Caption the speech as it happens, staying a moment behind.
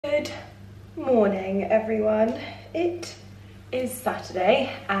Morning everyone. It is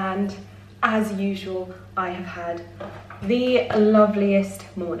Saturday and as usual I have had the loveliest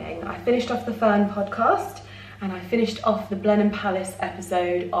morning. I finished off the Fern podcast and I finished off the Blenheim Palace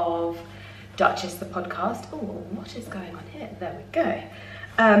episode of Duchess the podcast. Oh, what is going on here? There we go.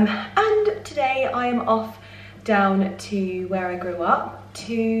 And today I am off down to where I grew up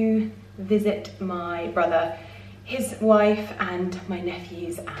to visit my brother, his wife and my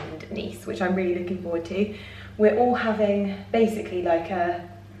nephews and niece, which I'm really looking forward to. We're all having basically like a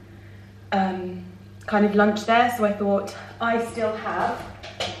kind of lunch there, so I thought I still have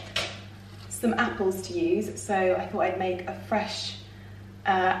some apples to use, so I thought I'd make a fresh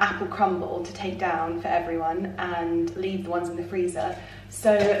apple crumble to take down for everyone and leave the ones in the freezer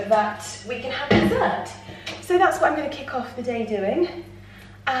so that we can have dessert. So that's what I'm going to kick off the day doing.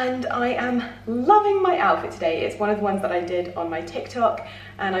 And I am loving my outfit today. It's one of the ones that I did on my TikTok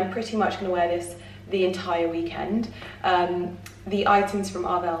and I'm pretty much going to wear this the entire weekend. The items from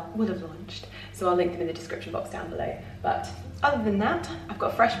Arvel will have launched, so I'll link them in the description box down below. But other than that, I've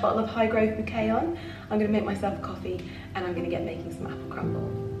got a fresh bottle of High Growth Bouquet on. I'm going to make myself a coffee and I'm going to get making some apple crumble.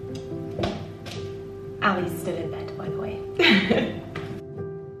 Ali's still in bed, by the way.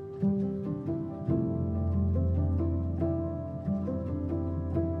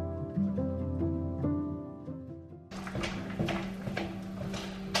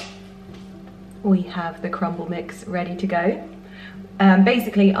 We have the crumble mix ready to go.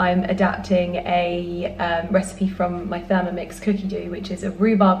 Basically, I'm adapting a recipe from my Thermomix cookie dough, which is a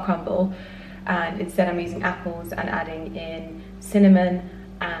rhubarb crumble, and instead I'm using apples and adding in cinnamon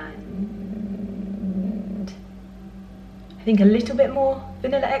and I think a little bit more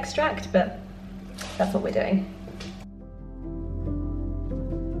vanilla extract, but that's what we're doing.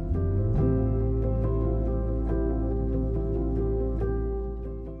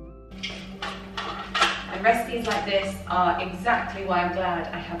 Recipes like this are exactly why I'm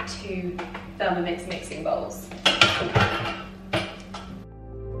glad I have two Thermomix mixing bowls.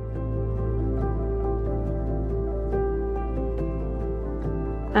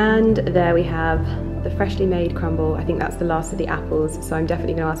 And there we have the freshly made crumble. I think that's the last of the apples, so I'm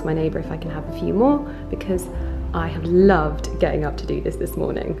definitely going to ask my neighbour if I can have a few more because I have loved getting up to do this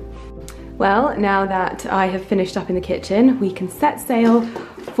morning. Well, now that I have finished up in the kitchen, we can set sail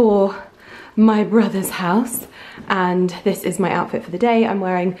for my brother's house, and this is my outfit for the day. I'm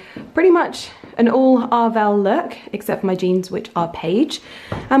wearing pretty much an all Arvel look except for my jeans, which are Paige,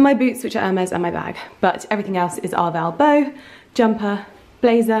 and my boots, which are Hermes, and my bag, but everything else is Arvel. Bow, jumper,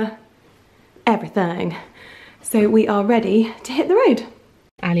 blazer, everything. So we are ready to hit the road.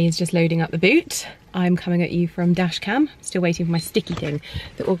 Ali is just loading up the boot. I'm coming at you from dash cam, still waiting for my sticky thing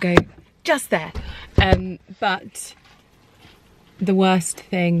that will go just there. But the worst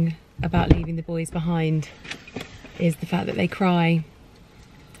thing about leaving the boys behind is the fact that they cry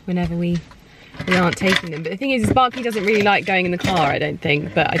whenever we aren't taking them. But the thing is Barkley doesn't really like going in the car, I don't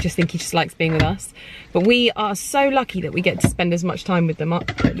think, but I just think he just likes being with us. But we are so lucky that we get to spend as much time with them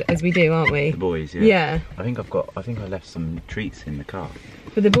as we do, aren't we? The boys, yeah. Yeah. I think I left some treats in the car.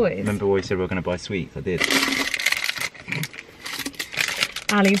 For the boys? Remember we said we were going to buy sweets? I did.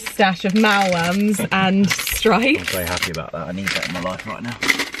 Ali's stash of malworms and stripes. I'm very happy about that. I need that in my life right now.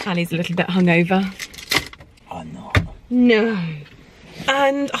 Ali's a little bit hungover. I'm not. No.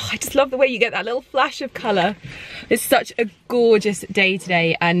 And oh, I just love the way you get that little flash of colour. It's such a gorgeous day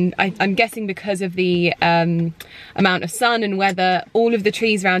today, and I'm guessing because of the amount of sun and weather, all of the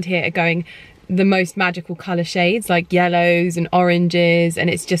trees around here are going the most magical colour shades, like yellows and oranges, and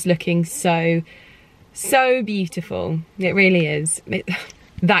it's just looking so beautiful. It really is.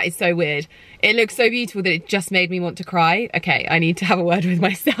 That is so weird. It looks so beautiful that it just made me want to cry. Okay, I need to have a word with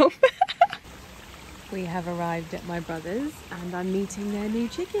myself. We have arrived at my brother's and I'm meeting their new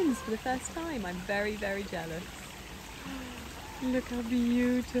chickens for the first time. I'm very, very jealous. Look how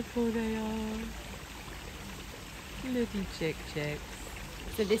beautiful they are. Little chicks.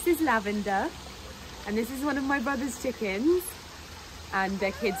 So this is Lavender and this is one of my brother's chickens, and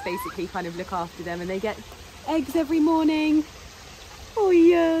their kids basically kind of look after them and they get eggs every morning. Oh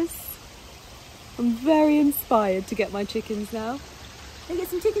yes. I'm very inspired to get my chickens now. Can I get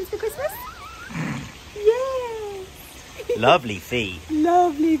some chickens for Christmas? Yes! Lovely feed.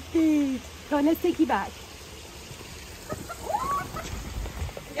 Lovely feed. Come on, let's take you back.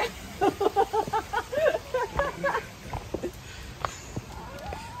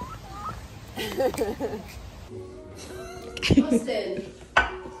 Austin.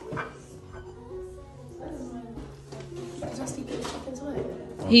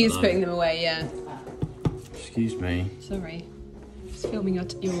 He's putting them away, yeah. Excuse me. Sorry. Just filming your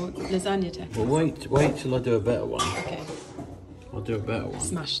lasagna tech. Well, wait till I do a better one. Okay. I'll do a better one.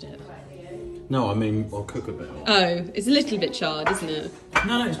 Smashed it. No, I mean, I'll cook a better one. Oh, it's a little bit charred, isn't it?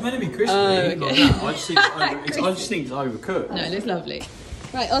 No, it's meant to be crispy. Okay. Like that. I just think it's overcooked. No, it looks lovely.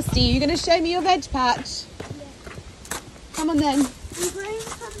 Right, Osti, you're going to show me your veg patch? Yeah. Come on then. I'm growing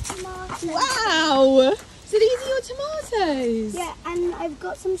some tomatoes. Wow! So these are your tomatoes? Yeah, and I've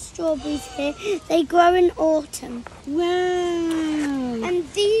got some strawberries here. They grow in autumn. Wow!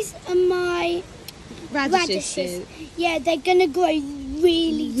 And these are my radishes. Yeah, they're going to grow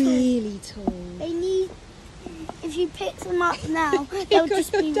really tall. They need, if you pick them up now, they'll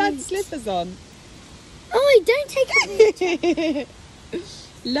just be Dad's slippers on. Oh, don't take it.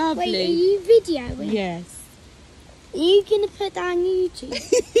 Lovely. Wait, are you videoing? Yes. Are you going to put that on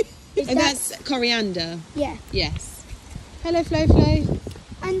YouTube? And that's coriander? Yeah. Yes. Hello, Flo.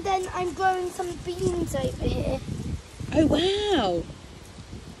 And then I'm growing some beans over here. Oh, wow.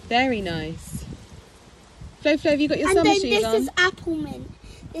 Very nice. Flo, have you got your and summer then shoes this on? is apple mint.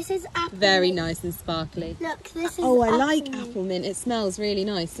 This is apple Very mint. nice and sparkly. Look, this is Oh, I apple like mint. apple mint. It smells really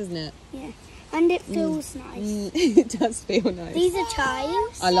nice, doesn't it? Yeah. And it feels nice. It does feel nice. These are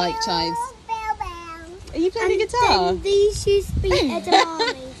chives. I like chives. Are you playing And a guitar? then these used to be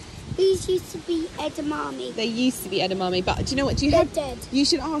edamame. These used to be edamame. They used to be edamame, but do you know what? They're dead. You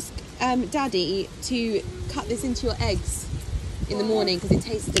should ask Daddy to cut this into your eggs in the morning because it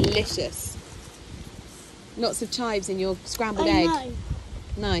tastes delicious. Lots of chives in your scrambled egg. know.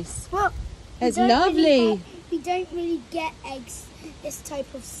 Nice. Well, It's lovely. We don't really get eggs this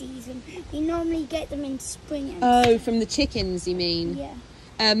type of season. We normally get them in spring. Oh, from the chickens, you mean?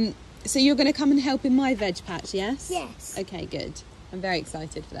 Yeah. So you're going to come and help in my veg patch, yes? Yes. Okay, good. I'm very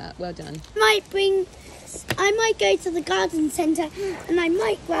excited for that. Well done. I might go to the garden centre and I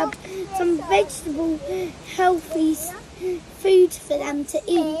might grab some vegetable, healthy food for them to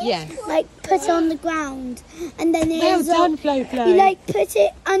eat. Yeah. Like put on the ground, and then it Well done, Flo. You like put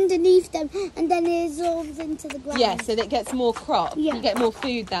it underneath them, and then it absorbs into the ground. Yeah, so that it gets more crop. Yeah. You get more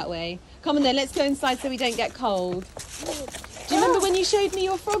food that way. Come on then, let's go inside so we don't get cold. Do you remember when you showed me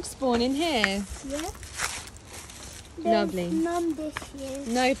your frog spawn in here? Yeah. Lovely. There's none this year.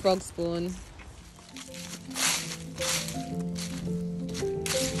 No frog spawn.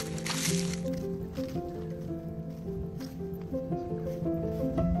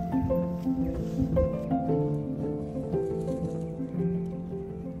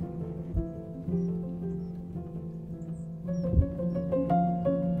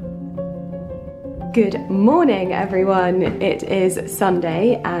 Good morning, everyone. It is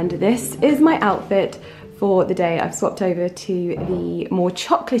Sunday and this is my outfit for the day. I've swapped over to the more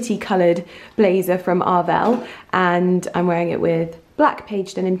chocolatey coloured blazer from Arvel and I'm wearing it with black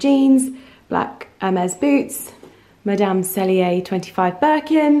page denim jeans, black Hermes boots, Madame Cellier 25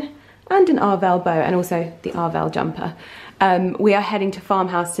 Birkin and an Arvel bow and also the Arvel jumper. We are heading to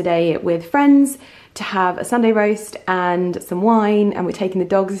Farmhouse today with friends to have a Sunday roast and some wine, and we're taking the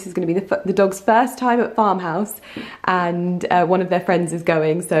dogs. This is going to be the dog's first time at Farmhouse, and one of their friends is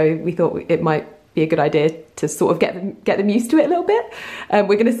going, so we thought it might be a good idea to sort of get them used to it a little bit.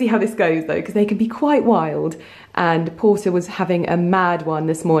 We're going to see how this goes though, because they can be quite wild, and Porter was having a mad one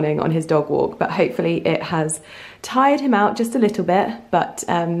this morning on his dog walk, but hopefully it has tired him out just a little bit. But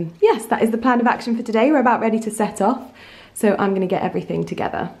yes, that is the plan of action for today. We're about ready to set off, so I'm going to get everything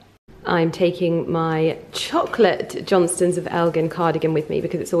together. I'm taking my chocolate Johnstons of Elgin cardigan with me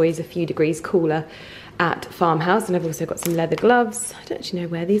because it's always a few degrees cooler at Farmhouse, and I've also got some leather gloves. I don't actually know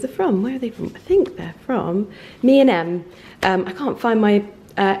where these are from. Where are they from? I think they're from M&M. I can't find my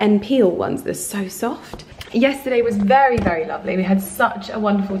N-Peel ones. They're so soft. Yesterday was very, very lovely. We had such a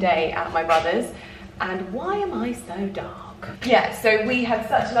wonderful day at my brother's. And why am I so dark? Yeah, so we had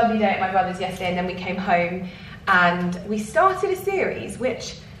such a lovely day at my brother's yesterday, and then we came home and we started a series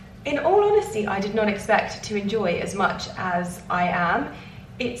which, in all honesty, I did not expect to enjoy as much as I am.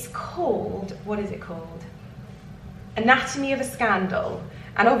 It's called, what is it called? Anatomy of a Scandal.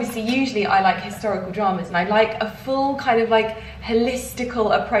 And obviously, usually I like historical dramas and I like a full kind of like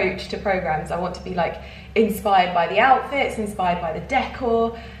holistical approach to programs. I want to be like inspired by the outfits, inspired by the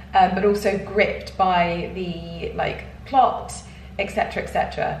decor, but also gripped by the like plot, etc.,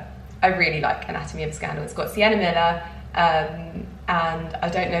 etc. I really like Anatomy of a Scandal. It's got Sienna Miller, and I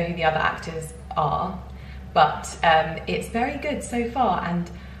don't know who the other actors are, but it's very good so far. And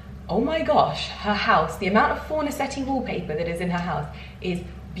oh my gosh, her house, the amount of Fornasetti wallpaper that is in her house is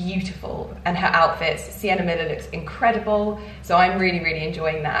beautiful, and her outfits, Sienna Miller looks incredible, so I'm really, really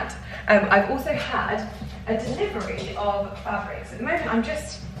enjoying that. I've also had a delivery of fabrics. At the moment I'm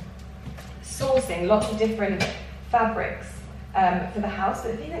just sourcing lots of different fabrics for the house.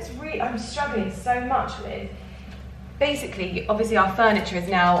 But the thing that's really I'm struggling so much with, basically, obviously our furniture is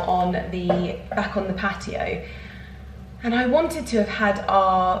now back on the patio, and I wanted to have had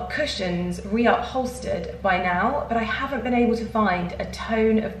our cushions reupholstered by now, but I haven't been able to find a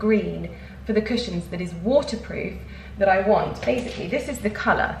tone of green for the cushions that is waterproof that I want. Basically, this is the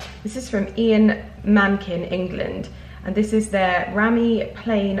colour. This is from Ian Mankin, England, and this is their Rami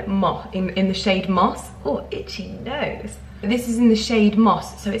Plain Moss in the shade Moss. Oh, itchy nose. This is in the shade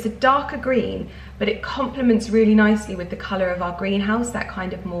Moss, so it's a darker green, but it complements really nicely with the colour of our greenhouse, that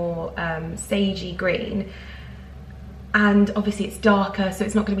kind of more sagey green. And obviously it's darker, so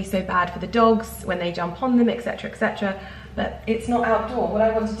it's not going to be so bad for the dogs when they jump on them, etc, etc. But it's not outdoor. What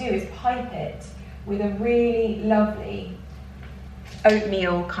I want to do is pipe it with a really lovely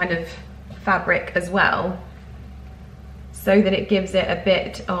oatmeal kind of fabric as well, so that it gives it a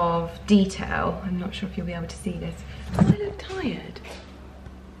bit of detail. I'm not sure if you'll be able to see this. I look tired.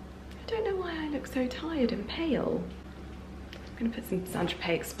 I don't know why I look so tired and pale. I'm going to put some Saint-Tropez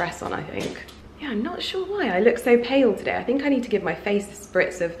Express on, I think. Yeah, I'm not sure why I look so pale today. I think I need to give my face a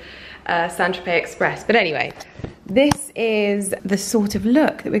spritz of Saint-Tropez Express. But anyway, this is the sort of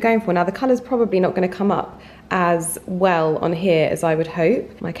look that we're going for. Now, the colour's probably not going to come up as well on here as I would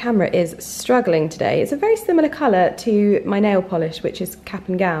hope. My camera is struggling today. It's a very similar colour to my nail polish, which is Cap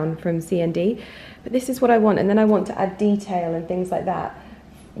and Gown from CND. But this is what I want, and then I want to add detail and things like that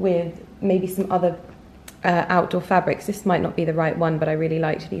with maybe some other outdoor fabrics. This might not be the right one, but I really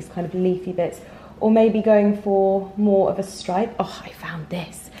liked these kind of leafy bits. Or maybe going for more of a stripe. Oh, I found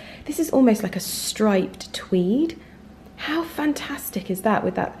this. This is almost like a striped tweed. How fantastic is that,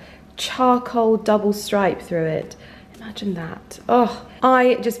 with that charcoal double stripe through it? Imagine that. Oh,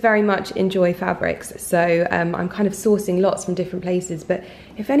 I just very much enjoy fabrics, so I'm kind of sourcing lots from different places. But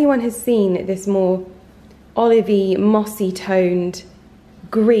if anyone has seen this more olivey, mossy toned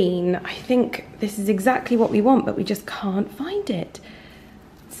green, I think this is exactly what we want, but we just can't find it.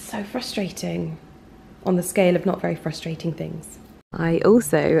 It's so frustrating on the scale of not very frustrating things. I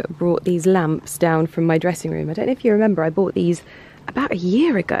also brought these lamps down from my dressing room. I don't know if you remember, I bought these about a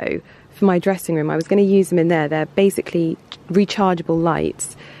year ago for my dressing room. I was going to use them in there. They're basically rechargeable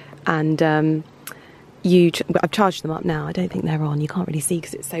lights, and I've charged them up now. I don't think they're on. You can't really see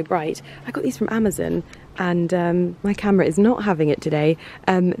because it's so bright. I got these from Amazon, and my camera is not having it today.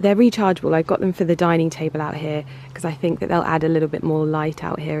 They're rechargeable. I've got them for the dining table out here because I think that they'll add a little bit more light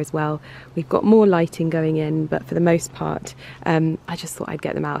out here as well. We've got more lighting going in, but for the most part, I just thought I'd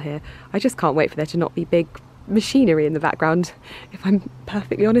get them out here. I just can't wait for there to not be big machinery in the background, if I'm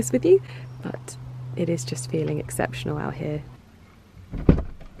perfectly honest with you. But it is just feeling exceptional out here.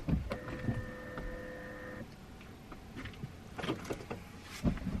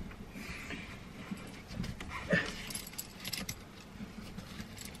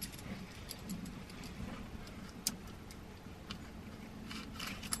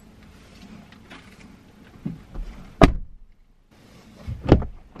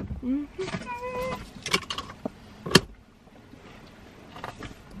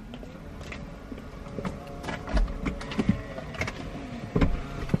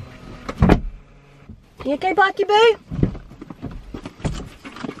 You okay, Blackie Boo?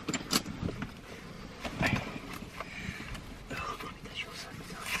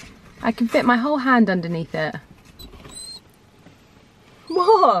 I can fit my whole hand underneath it.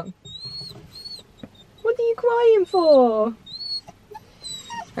 What? What are you crying for?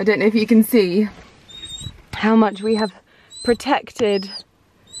 I don't know if you can see how much we have protected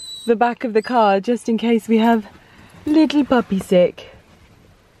the back of the car just in case we have little puppy sick.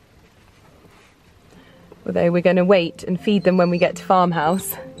 Although we're going to wait and feed them when we get to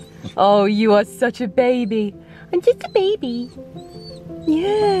farmhouse. Oh, you are such a baby. I'm just a baby.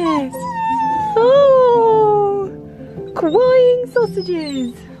 Yes. Oh, crying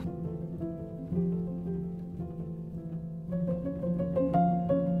sausages.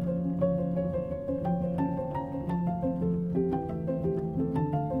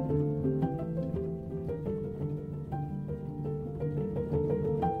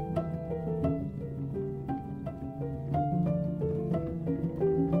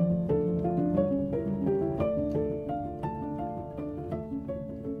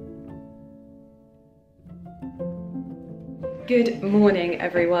 Good morning,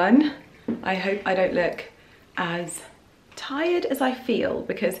 everyone. I hope I don't look as tired as I feel,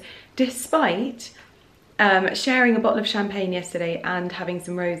 because despite sharing a bottle of champagne yesterday and having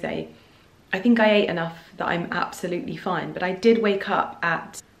some rosé, I think I ate enough that I'm absolutely fine. But I did wake up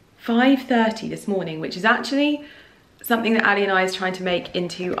at 5:30 this morning, which is actually something that Ali and I is trying to make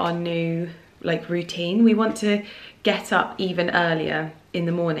into our new routine. We want to get up even earlier in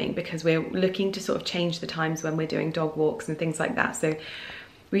the morning because we're looking to sort of change the times when we're doing dog walks and things like that. So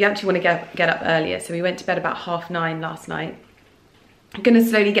we actually want to get up earlier. So we went to bed about 9:30 last night. I'm gonna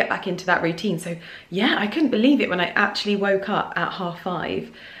slowly get back into that routine. So yeah, I couldn't believe it when I actually woke up at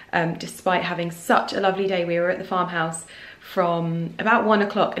 5:30, despite having such a lovely day. We were at the farmhouse from about 1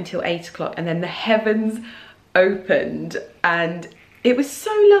 o'clock until 8 o'clock, and then the heavens opened, and it was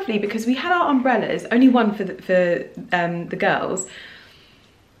so lovely because we had our umbrellas, only one for the girls,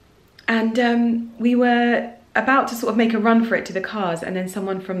 and we were about to sort of make a run for it to the cars, and then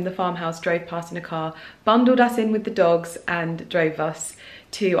someone from the farmhouse drove past in a car, bundled us in with the dogs and drove us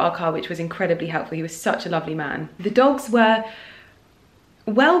to our car, which was incredibly helpful. He was such a lovely man. The dogs were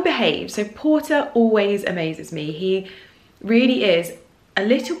well behaved, so Porter always amazes me. He really is a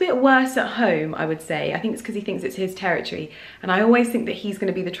little bit worse at home, I would say. I think it's because he thinks it's his territory, and I always think that he's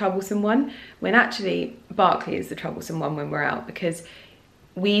going to be the troublesome one, when actually Barkley is the troublesome one when we're out, because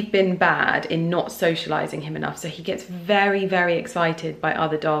we've been bad in not socializing him enough. So he gets very, very excited by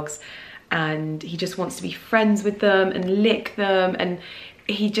other dogs, and he just wants to be friends with them and lick them, and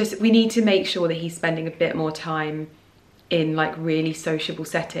we need to make sure that he's spending a bit more time in like really sociable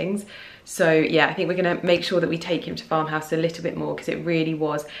settings. So yeah, I think we're gonna make sure that we take him to farmhouse a little bit more, because it really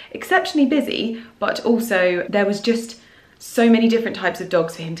was exceptionally busy, but also there was just so many different types of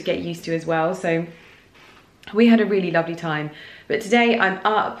dogs for him to get used to as well. So we had a really lovely time. But today I'm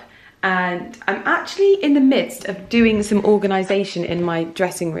up and I'm actually in the midst of doing some organisation in my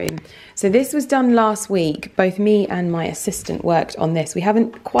dressing room. So this was done last week. Both me and my assistant worked on this. We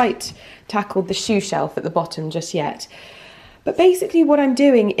haven't quite tackled the shoe shelf at the bottom just yet. But basically what I'm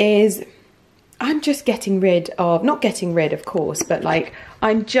doing is I'm just getting rid of, not getting rid of course, but like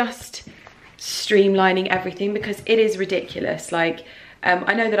I'm just streamlining everything, because it is ridiculous. Like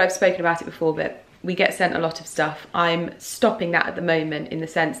I know that I've spoken about it before, but we get sent a lot of stuff. I'm stopping that at the moment, in the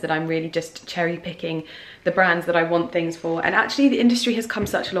sense that I'm really just cherry picking the brands that I want things for. And actually the industry has come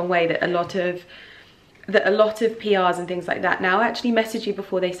such a long way that a lot of PRs and things like that now actually message you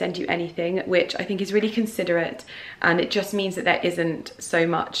before they send you anything, which I think is really considerate, and it just means that there isn't so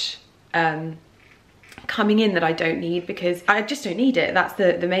much coming in that I don't need, because I just don't need it. That's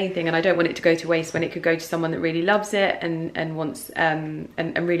the main thing, and I don't want it to go to waste when it could go to someone that really loves it and wants and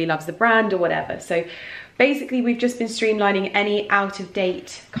really loves the brand or whatever. So basically we've just been streamlining any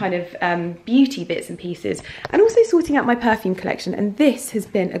out-of-date kind of beauty bits and pieces, and also sorting out my perfume collection, and this has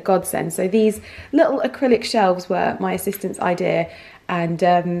been a godsend. So these little acrylic shelves were my assistant's idea, and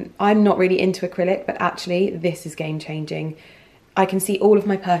I'm not really into acrylic, but actually this is game-changing. I can see all of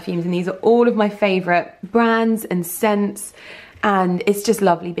my perfumes, and these are all of my favourite brands and scents, and it's just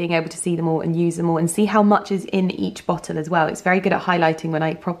lovely being able to see them all and use them all and see how much is in each bottle as well. It's very good at highlighting when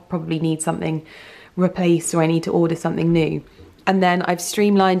I probably need something replaced or I need to order something new. And then I've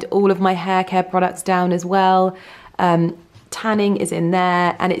streamlined all of my hair care products down as well. Tanning is in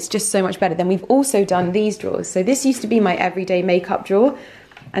there, and it's just so much better. Then we've also done these drawers. So this used to be my everyday makeup drawer,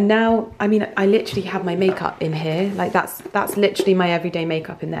 and now, I mean, I literally have my makeup in here. Like that's literally my everyday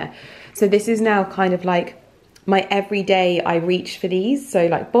makeup in there. So this is now kind of like my everyday, I reach for these. So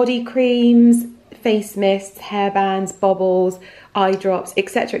like body creams, face mists, hairbands, baubles, eye drops,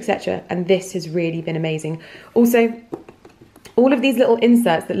 etc, etc. And this has really been amazing. Also, all of these little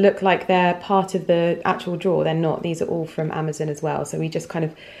inserts that look like they're part of the actual drawer, they're not. These are all from Amazon as well. So we just kind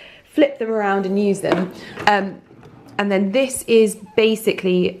of flip them around and use them. And then this is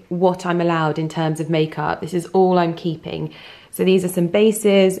basically what I'm allowed in terms of makeup. This is all I'm keeping. So these are some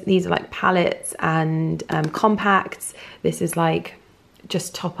bases. These are like palettes and compacts. This is like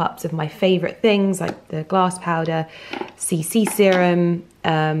just top-ups of my favourite things, like the glass powder, CC serum,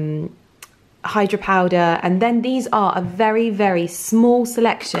 hydra powder, and then these are a very, very small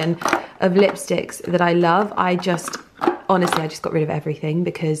selection of lipsticks that I love. Honestly, I just got rid of everything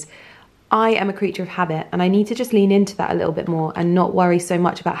because I am a creature of habit, and I need to just lean into that a little bit more and not worry so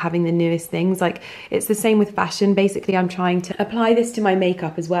much about having the newest things. Like, it's the same with fashion. Basically, I'm trying to apply this to my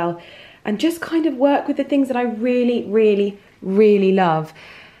makeup as well and just kind of work with the things that I really, really, really love.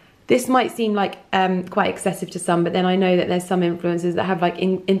 This might seem like quite excessive to some, but then I know that there's some influencers that have like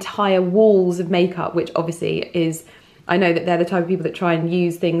entire walls of makeup, which obviously is, I know that they're the type of people that try and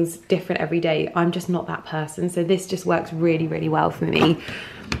use things different every day. I'm just not that person. So this just works really, really well for me.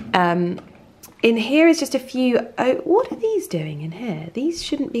 In here is just a few, oh, what are these doing in here? These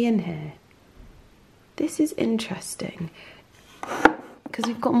shouldn't be in here. This is interesting because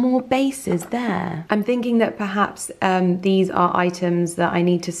we've got more bases there. I'm thinking that perhaps these are items that I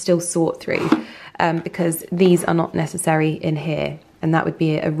need to still sort through because these are not necessary in here. and that would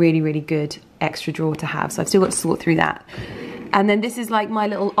be a really, really good extra drawer to have. So I've still got to sort through that. And then this is like my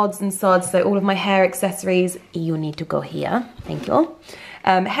little odds and sods, so all of my hair accessories, you need to go here, thank you.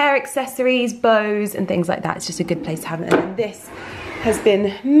 Hair accessories, bows and things like that, it's just a good place to have it. And then this has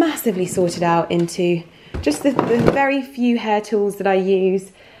been massively sorted out into just the very few hair tools that I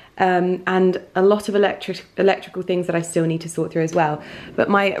use, and a lot of electrical things that I still need to sort through as well. But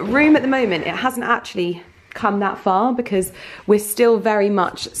my room at the moment, it hasn't actually come that far because we're still very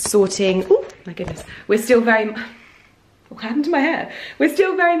much sorting, oh my goodness, we're still very, what happened to my hair? We're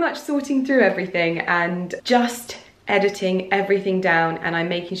still very much sorting through everything and just editing everything down, and I'm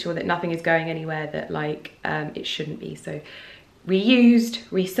making sure that nothing is going anywhere that like it shouldn't be. So reused,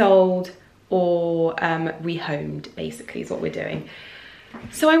 resold, or rehomed basically is what we're doing.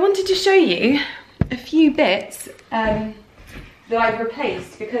 So I wanted to show you a few bits that I've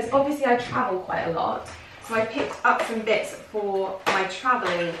replaced, because obviously I travel quite a lot. So I picked up some bits for my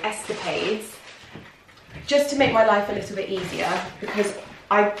travelling escapades, just to make my life a little bit easier, because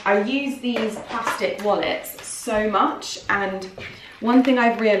I use these plastic wallets so much, and one thing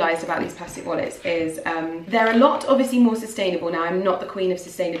I've realised about these plastic wallets is they're a lot obviously more sustainable. Now, I'm not the queen of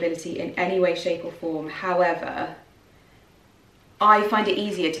sustainability in any way, shape or form. However, I find it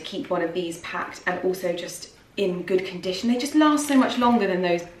easier to keep one of these packed and also just in good condition. They just last so much longer than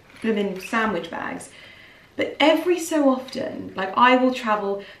those blooming sandwich bags. But every so often, like I will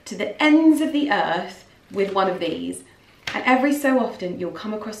travel to the ends of the earth with one of these, and every so often you'll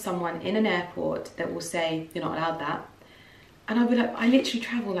come across someone in an airport that will say, you're not allowed that. And I'll be like, I literally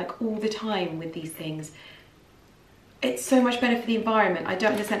travel like all the time with these things. It's so much better for the environment. I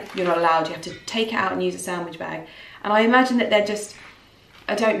don't understand, you're not allowed, you have to take it out and use a sandwich bag. And I imagine that they're just,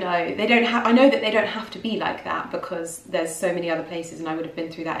 I don't know, they don't have, I know that they don't have to be like that because there's so many other places, and I would have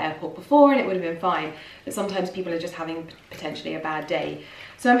been through that airport before and it would have been fine. But sometimes people are just having potentially a bad day.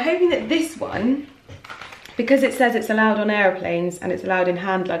 So I'm hoping that this one, because it says it's allowed on aeroplanes and it's allowed in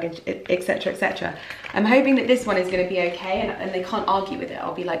hand luggage, etc, etc, I'm hoping that this one is going to be okay, and they can't argue with it.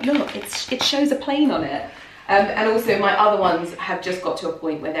 I'll be like, look, it shows a plane on it. And also my other ones have just got to a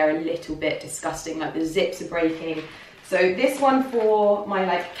point where they're a little bit disgusting, like the zips are breaking. So this one for my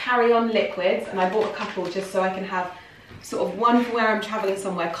like carry-on liquids, and I bought a couple just so I can have sort of one for where I'm traveling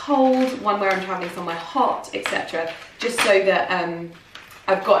somewhere cold, one where I'm traveling somewhere hot, etc, just so that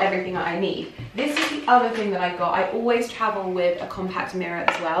I've got everything that I need. This is the other thing that I got. I always travel with a compact mirror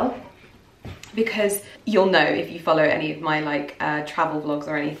as well, because you'll know if you follow any of my like travel vlogs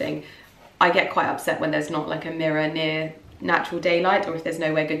or anything, I get quite upset when there's not like a mirror near natural daylight, or if there's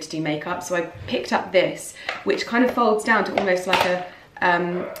nowhere good to do makeup. So I picked up this, which kind of folds down to almost like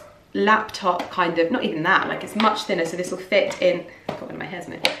a laptop kind of, not even that, like it's much thinner, so this will fit in, I've got one of my hairs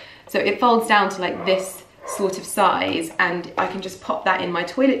in it. So it folds down to like this sort of size, and I can just pop that in my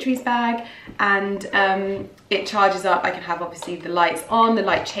toiletries bag, and it charges up. I can have obviously the lights on, the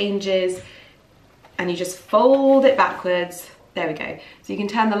light changes, and you just fold it backwards. There we go. So you can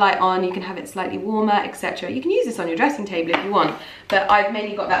turn the light on, you can have it slightly warmer, etc. You can use this on your dressing table if you want, but I've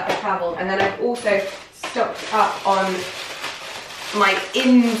mainly got that for travel. And then I've also stocked up on my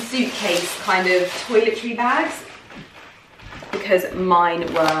in-suitcase kind of toiletry bags, because mine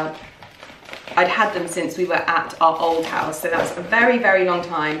were, I'd had them since we were at our old house, so that's a very, very long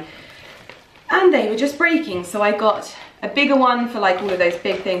time, and they were just breaking. So I got a bigger one for like all of those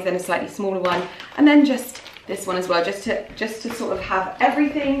big things, then a slightly smaller one, and then just this one as well, just to sort of have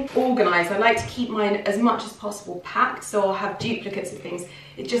everything organized. I like to keep mine as much as possible packed, so I'll have duplicates of things.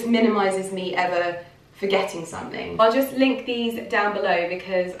 It just minimizes me ever forgetting something. I'll just link these down below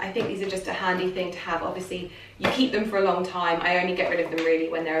because I think these are just a handy thing to have. Obviously you keep them for a long time. I only get rid of them really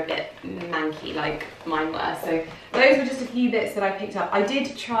when they're a bit manky like mine were. So those were just a few bits that I picked up. I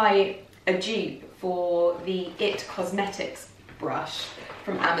did try a dupe for the It Cosmetics brush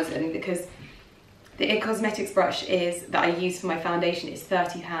from Amazon, because the It Cosmetics brush that I use for my foundation is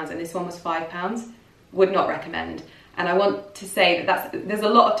 £30, and this one was £5. Would not recommend. And I want to say that there's a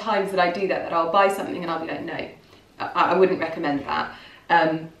lot of times that I do that I'll buy something and I'll be like, no, I wouldn't recommend that.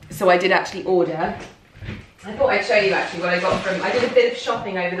 So I did actually order. I thought I'd show you actually what I got from, I did a bit of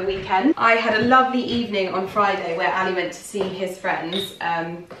shopping over the weekend. I had a lovely evening on Friday where Ali went to see his friends.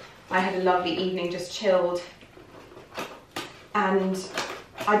 I had a lovely evening, just chilled, and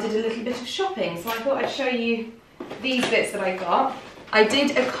I did a little bit of shopping. So I thought I'd show you these bits that I got. I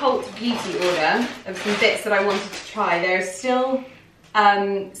did a cult beauty order of some bits that I wanted to try. There are still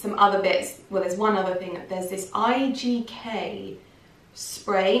some other bits. Well, there's one other thing. There's this IGK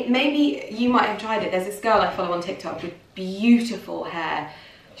spray. Maybe you might have tried it. There's this girl I follow on TikTok with beautiful hair.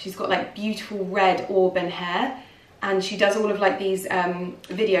 She's got like beautiful red auburn hair. and she does all of like these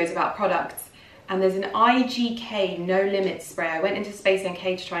videos about products. And there's an IGK No Limit spray. I went into Space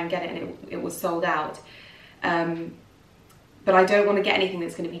NK to try and get it, and it was sold out. But I don't want to get anything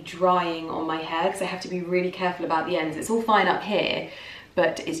that's going to be drying on my hair, because I have to be really careful about the ends. It's all fine up here,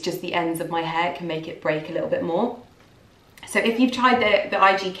 but it's just the ends of my hair can make it break a little bit more. So if you've tried the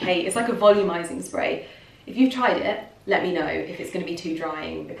IGK, it's like a volumizing spray. If you've tried it, let me know if it's going to be too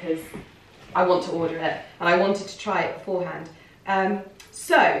drying, because I want to order it and I wanted to try it beforehand.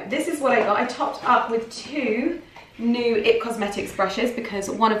 So this is what I got. I topped up with 2 new IT Cosmetics brushes because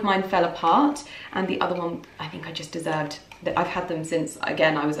one of mine fell apart and the other one I think I just deserved. I've had them since,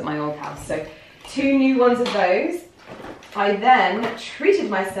 again, I was at my old house. So 2 new ones of those. I then treated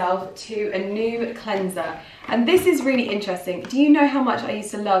myself to a new cleanser. And this is really interesting. Do you know how much I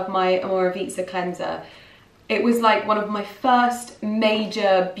used to love my Amoravizza cleanser? It was like one of my first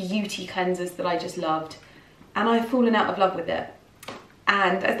major beauty cleansers that I just loved. And I've fallen out of love with it.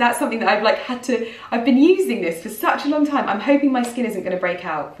 And that's something that I've like I've been using this for such a long time. I'm hoping my skin isn't going to break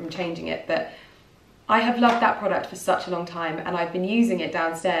out from changing it, but I have loved that product for such a long time, and I've been using it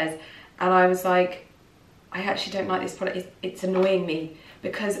downstairs, and I was like, I actually don't like this product. It's annoying me,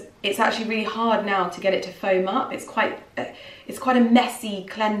 because it's actually really hard now to get it to foam up. It's quite a messy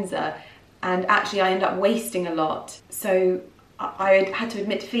cleanser, and actually I end up wasting a lot. So I had to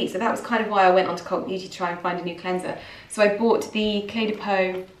admit defeat. So that was kind of why I went onto Cult Beauty to try and find a new cleanser. So I bought the Clé de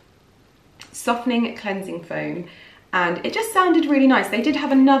Peau Softening Cleansing Foam, and it just sounded really nice. They did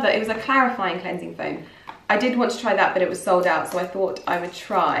have another, it was a clarifying cleansing foam. I did want to try that, but it was sold out, so I thought I would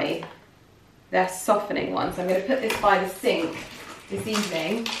try their softening one. So I'm going to put this by the sink this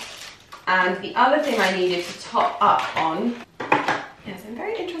evening. And the other thing I needed to top up on, yes, I'm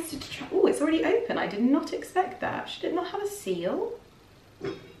very interested to try. Oh, it's already open. I did not expect that. Should it not have a seal?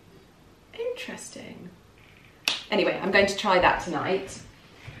 Interesting. Anyway, I'm going to try that tonight.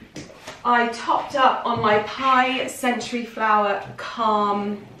 I topped up on my Pi Century Flower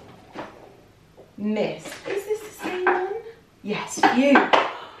Calm Mist. Is this the same one? Yes, you.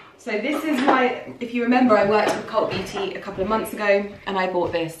 So this is my, if you remember, I worked with Cult Beauty a couple of months ago and I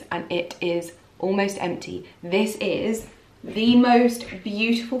bought this, and it is almost empty. This is the most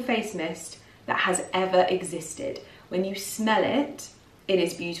beautiful face mist that has ever existed. When you smell it, it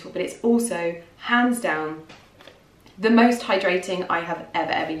is beautiful, but it's also, hands down, the most hydrating I have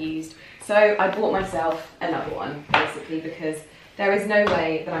ever used. So I bought myself another one, basically, because there is no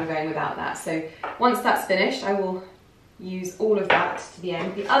way that I'm going without that. So once that's finished, I will use all of that to the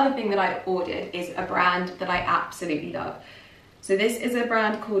end. The other thing that I ordered is a brand that I absolutely love. So this is a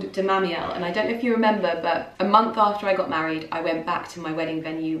brand called de Mamiel, and I don't know if you remember, but a month after I got married, I went back to my wedding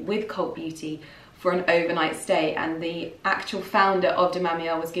venue with Cult Beauty for an overnight stay, and the actual founder of de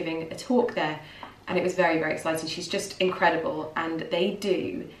Mamiel was giving a talk there, and it was very, very exciting. She's just incredible, and they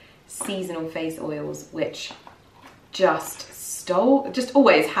do seasonal face oils, which just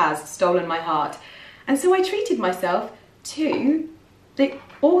always has stolen my heart. And so I treated myself to the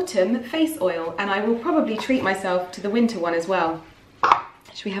autumn face oil, and I will probably treat myself to the winter one as well.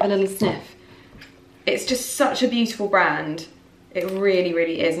 Should we have a little sniff? It's just such a beautiful brand. It really,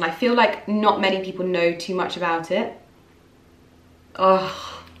 really is, and I feel like not many people know too much about it.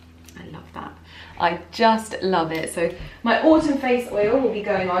 Oh, I love that. I just love it. So my autumn face oil will be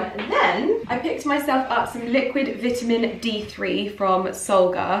going on, and then I picked myself up some liquid vitamin D3 from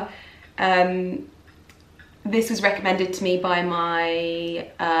Solgar. This was recommended to me by my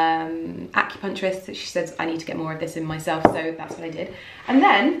acupuncturist. She says I need to get more of this in myself, so that's what I did. And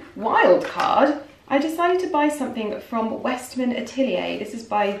then, wild card, I decided to buy something from Westman Atelier. This is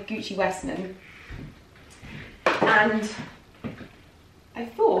by Gucci Westman. And I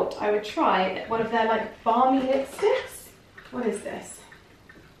thought I would try one of their like balmy lipsticks. What is this?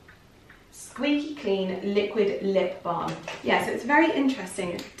 Squeaky Clean Liquid Lip Balm. Yeah, so it's very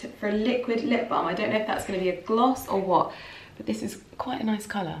interesting for a liquid lip balm. I don't know if that's going to be a gloss or what, but this is quite a nice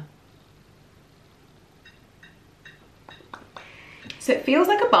colour. So it feels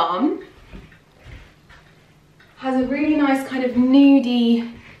like a balm. Has a really nice kind of nudie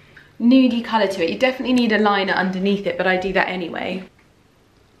colour to it. You definitely need a liner underneath it, but I do that anyway.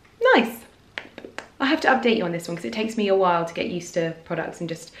 Nice. I have to update you on this one because it takes me a while to get used to products and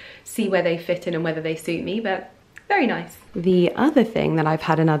just see where they fit in and whether they suit me, but very nice. The other thing that I've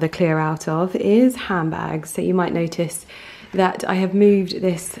had another clear out of is handbags. So you might notice that I have moved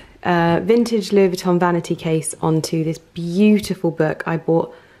this vintage Louis Vuitton vanity case onto this beautiful book. I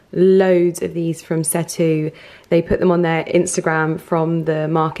bought loads of these from Setu. They put them on their Instagram from the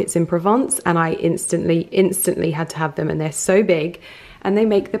markets in Provence, and I instantly had to have them, and they're so big and they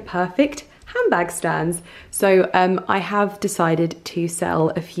make the perfect handbag stands. So I have decided to sell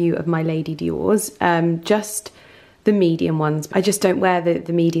a few of my Lady Dior's, just the medium ones. I just don't wear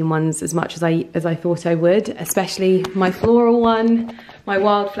the medium ones as much as I thought I would, especially my floral one, my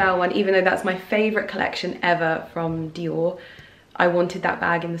wildflower one, even though that's my favorite collection ever from Dior. I wanted that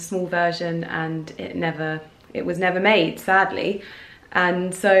bag in the small version and it was never made, sadly.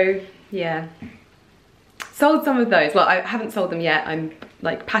 And so, yeah, sold some of those. Well, I haven't sold them yet. I'm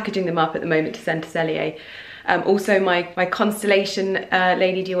like packaging them up at the moment to send to Cellier. Also my Constellation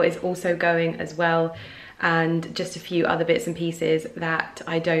Lady Dior is also going as well, and just a few other bits and pieces that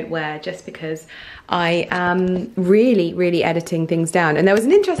I don't wear just because I am really editing things down. And there was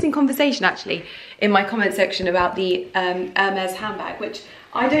an interesting conversation actually in my comment section about the Hermes handbag, which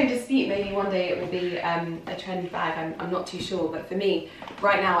I don't dispute. Maybe one day it will be a trend bag, I'm not too sure, but for me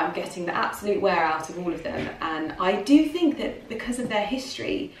right now I'm getting the absolute wear out of all of them. And I do think that because of their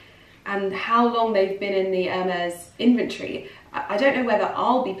history and how long they've been in the Hermes inventory, I don't know whether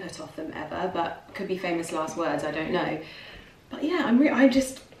I'll be put off them ever, but could be famous last words, I don't know. But yeah, I'm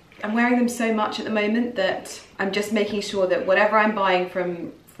wearing them so much at the moment that I'm just making sure that whatever I'm buying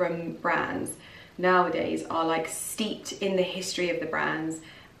from brands nowadays are like steeped in the history of the brands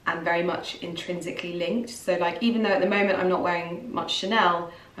and very much intrinsically linked. So like, even though at the moment I'm not wearing much Chanel,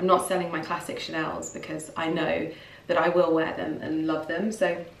 I'm not selling my classic Chanels because I know that I will wear them and love them.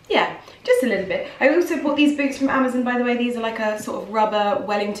 So yeah, just a little bit. I also bought these boots from Amazon, by the way. These are like a sort of rubber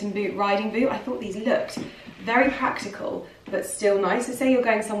Wellington boot, riding boot. I thought these looked very practical, but still nice. So say you're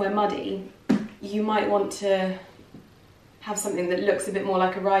going somewhere muddy, you might want to have something that looks a bit more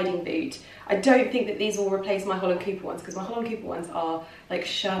like a riding boot. I don't think that these will replace my Holland Cooper ones, because my Holland Cooper ones are like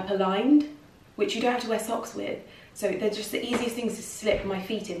Sherpa lined, which you don't have to wear socks with. So they're just the easiest things to slip my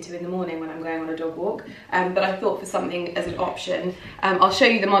feet into in the morning when I'm going on a dog walk. But I thought for something as an option, I'll show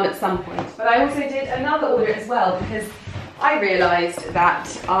you them on at some point. But I also did another order as well because I realised that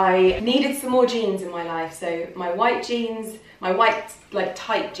I needed some more jeans in my life. So my white jeans, my white like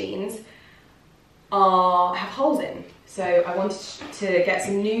tight jeans have holes in. So I wanted to get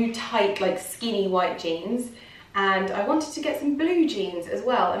some new tight like skinny white jeans. And I wanted to get some blue jeans as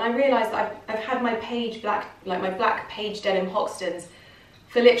well, and I realised that I've had my page black, like my black page denim Hoxtons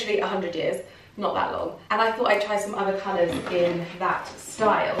for literally 100 years, not that long, and I thought I'd try some other colours in that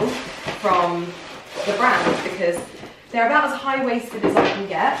style from the brand because they're about as high-waisted as I can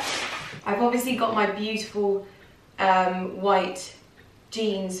get. I've obviously got my beautiful white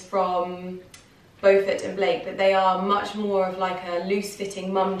jeans from Beaufort and Blake, but they are much more of like a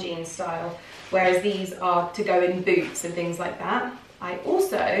loose-fitting mum jean style, whereas these are to go in boots and things like that. I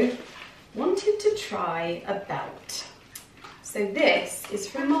also wanted to try a belt. So this is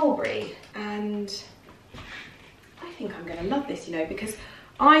from Mulberry, and I think I'm gonna love this, you know, because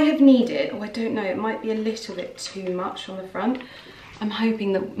I have needed, oh I don't know, it might be a little bit too much on the front. I'm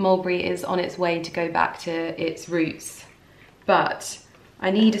hoping that Mulberry is on its way to go back to its roots, but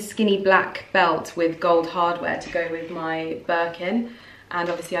I need a skinny black belt with gold hardware to go with my Birkin. And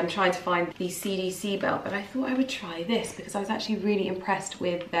obviously I'm trying to find the CDC belt, but I thought I would try this because I was actually really impressed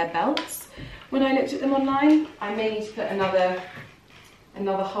with their belts when I looked at them online. I may need to put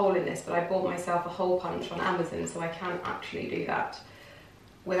another hole in this, but I bought myself a hole punch on Amazon, so I can actually do that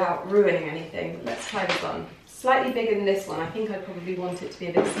without ruining anything. Let's try this on. Slightly bigger than this one. I think I probably want it to be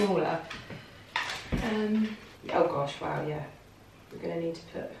a bit smaller. Oh gosh, wow, yeah. We're gonna need to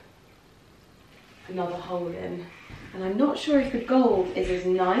put another hole in. And I'm not sure if the gold is as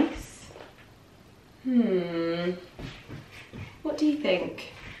nice. What do you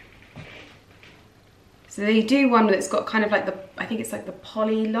think? So they do one that's got kind of like the, I think it's like the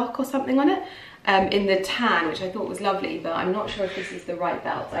poly lock or something on it, in the tan, which I thought was lovely, but I'm not sure if this is the right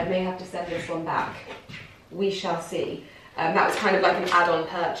belt. I may have to send this one back. We shall see. That was kind of like an add-on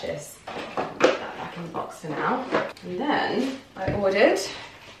purchase. Put that back in the box for now. And then I ordered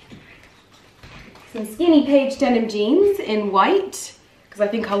some skinny page denim jeans in white, because I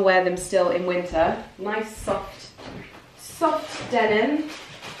think I'll wear them still in winter. Nice soft denim.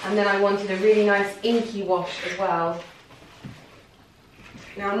 And then I wanted a really nice inky wash as well.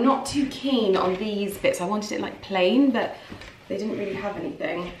 Now I'm not too keen on these bits. I wanted it like plain, but they didn't really have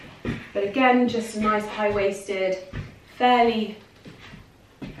anything. But again, just a nice high-waisted, fairly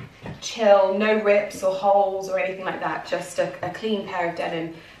chill, no rips or holes or anything like that. Just a clean pair of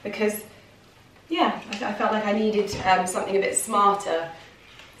denim, because yeah, I felt like I needed something a bit smarter.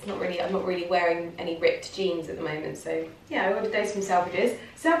 I'm not really wearing any ripped jeans at the moment, so yeah, I ordered those from Selfridges.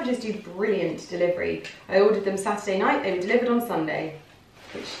 Selfridges do brilliant delivery. I ordered them Saturday night, they were delivered on Sunday,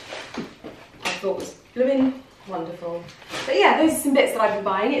 which I thought was blooming Wonderful. But yeah, those are some bits that I've been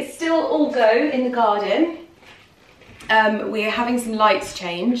buying. It's still all go in the garden. We're having some lights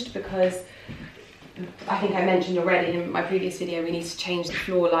changed because I think I mentioned already in my previous video, we need to change the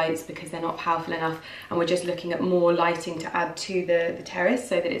floor lights because they're not powerful enough, and we're just looking at more lighting to add to the terrace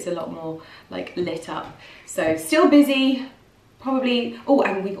so that it's a lot more like lit up. So still busy, probably. Oh,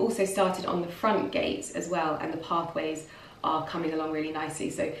 and we've also started on the front gates as well, and the pathways are coming along really nicely.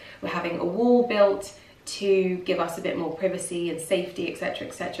 So we're having a wall built to give us a bit more privacy and safety, etc,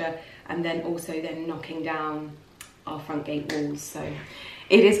 etc, and then also then knocking down our front gate walls. So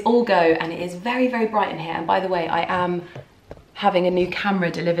it is all go, and it is very, very bright in here. And by the way, I am having a new camera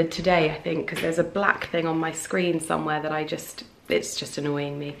delivered today, I think, because there's a black thing on my screen somewhere that it's just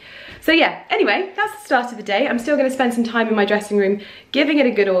annoying me. So yeah, anyway, that's the start of the day. I'm still going to spend some time in my dressing room, giving it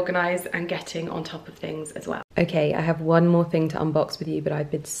a good organise and getting on top of things as well. Okay, I have one more thing to unbox with you, but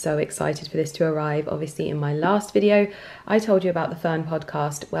I've been so excited for this to arrive. Obviously, in my last video, I told you about the Fern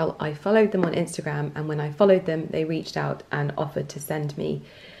podcast. Well, I followed them on Instagram, and when I followed them, they reached out and offered to send me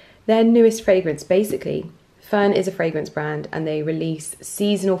their newest fragrance. Basically, Fern is a fragrance brand, and they release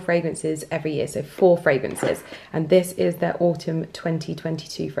seasonal fragrances every year, so 4 fragrances, and this is their autumn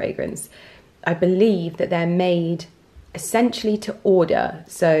 2022 fragrance. I believe that they're made essentially to order,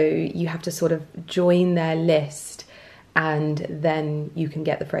 so you have to sort of join their list and then you can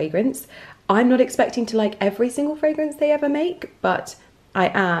get the fragrance. I'm not expecting to like every single fragrance they ever make, but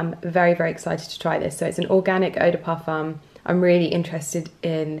I am very, very excited to try this. So it's an organic eau de parfum. I'm really interested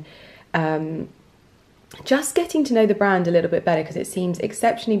in just getting to know the brand a little bit better because it seems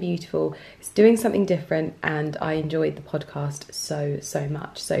exceptionally beautiful. It's doing something different, and I enjoyed the podcast so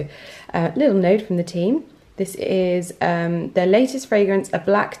much. So little note from the team. This is their latest fragrance, a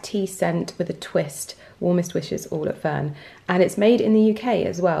black tea scent with a twist. Warmest wishes, all at Fern. And it's made in the UK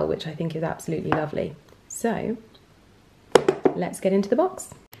as well, which I think is absolutely lovely. So let's get into the box.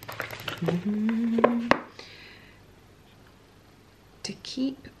 To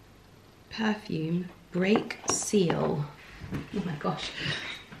keep perfume, break seal. Oh my gosh.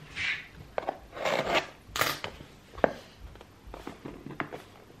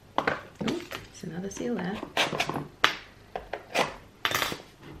 Oh, it's another seal there.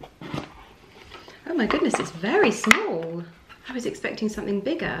 Oh my goodness, it's very small. I was expecting something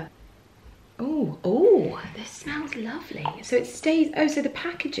bigger. Oh, this smells lovely. So it stays, oh, so the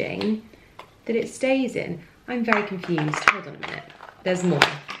packaging that it stays in, I'm very confused. Hold on a minute, there's more.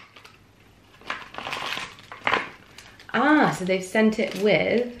 Ah, so they've sent it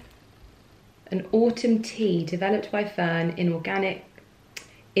with an autumn tea developed by Fern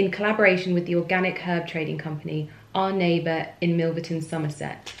in collaboration with the organic herb trading company, Our Neighbour in Milverton,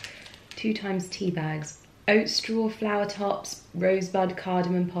 Somerset. 2 times tea bags, oat straw, flower tops, rosebud,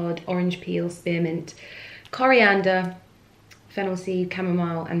 cardamom pod, orange peel, spearmint, coriander, fennel seed,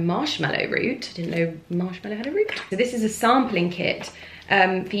 chamomile, and marshmallow root. I didn't know marshmallow had a root. So this is a sampling kit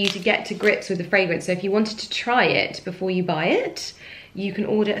for you to get to grips with the fragrance. So if you wanted to try it before you buy it, you can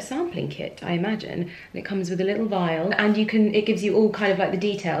order a sampling kit, I imagine. And it comes with a little vial, and it gives you all kind of like the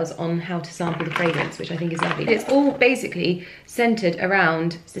details on how to sample the fragrance, which I think is lovely. It's all basically centered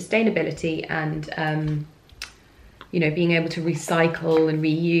around sustainability and, you know, being able to recycle and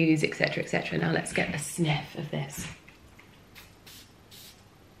reuse, etc, etc. Now let's get a sniff of this.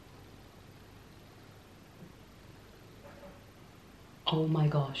 Oh my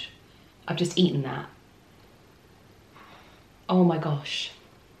gosh, I've just eaten that. Oh my gosh.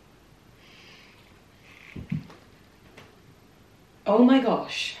 Oh my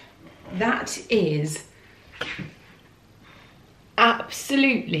gosh. That is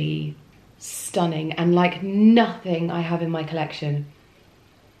absolutely stunning and like nothing I have in my collection.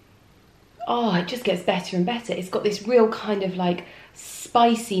 Oh, it just gets better and better. It's got this real kind of like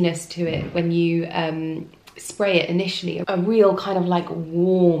spiciness to it when you spray it initially. A real kind of like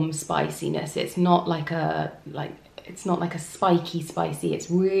warm spiciness. It's not like a it's not like a spiky spicy, it's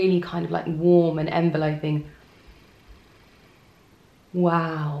really kind of like warm and enveloping.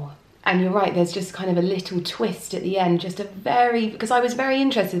 Wow. And you're right, there's just kind of a little twist at the end, just a very, because I was very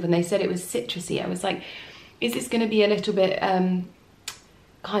interested when they said it was citrusy. I was like, is this going to be a little bit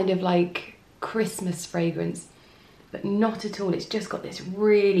kind of like Christmas fragrance? But not at all. It's just got this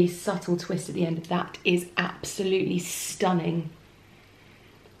really subtle twist at the end. That is absolutely stunning.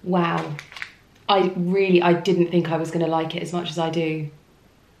 Wow. I didn't think I was going to like it as much as I do.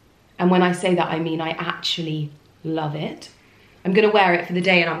 And when I say that, I mean I actually love it. I'm going to wear it for the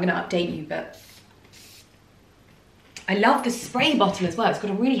day and I'm going to update you, but I love the spray bottle as well. It's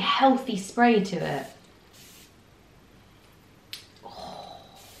got a really healthy spray to it. Oh,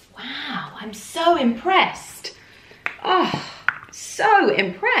 wow, I'm so impressed. Oh, so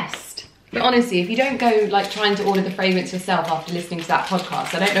impressed. But honestly, if you don't go like trying to order the fragrance yourself after listening to that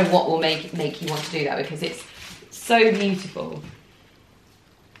podcast, I don't know what will make you want to do that, because it's so beautiful.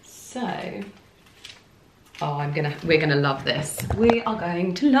 So, oh, we're gonna love this. We are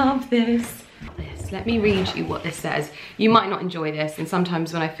going to love this. Let me read you what this says. You might not enjoy this, and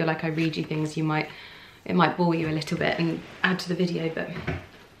sometimes when I feel like I read you things, it might bore you a little bit and add to the video, but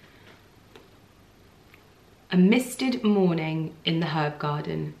a misted morning in the herb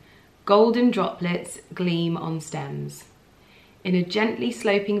garden. Golden droplets gleam on stems. In a gently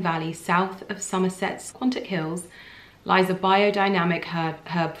sloping valley south of Somerset's Quantock Hills lies a biodynamic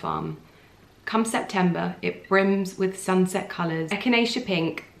herb farm. Come September, it brims with sunset colours, echinacea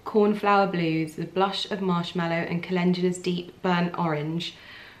pink, cornflower blues, the blush of marshmallow and calendula's deep burnt orange.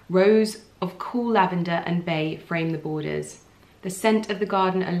 Rows of cool lavender and bay frame the borders. The scent of the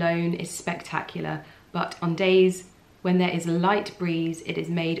garden alone is spectacular, but on days when there is a light breeze, it is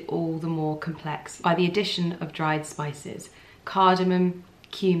made all the more complex by the addition of dried spices, cardamom,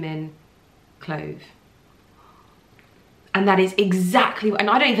 cumin, clove. And that is exactly, and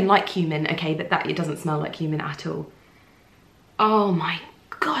I don't even like cumin, okay, but it doesn't smell like cumin at all. Oh my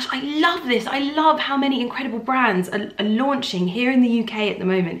gosh, I love this. I love how many incredible brands are launching here in the UK at the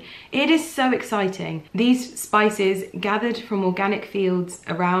moment. It is so exciting. These spices, gathered from organic fields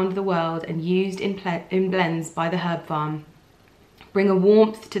around the world and used in blends by the herb farm, bring a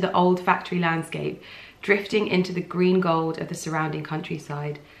warmth to the old factory landscape, drifting into the green gold of the surrounding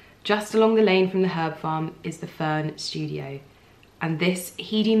countryside. Just along the lane from the herb farm is the Fern Studio. And this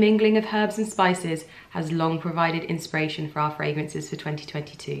heady mingling of herbs and spices has long provided inspiration for our fragrances for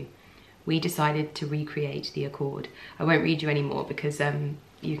 2022. We decided to recreate the accord. I won't read you anymore because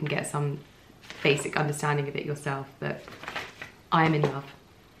you can get some basic understanding of it yourself, but I am in love.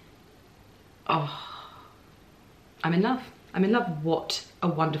 Oh, I'm in love. I'm in love. What a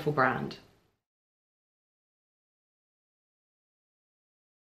wonderful brand.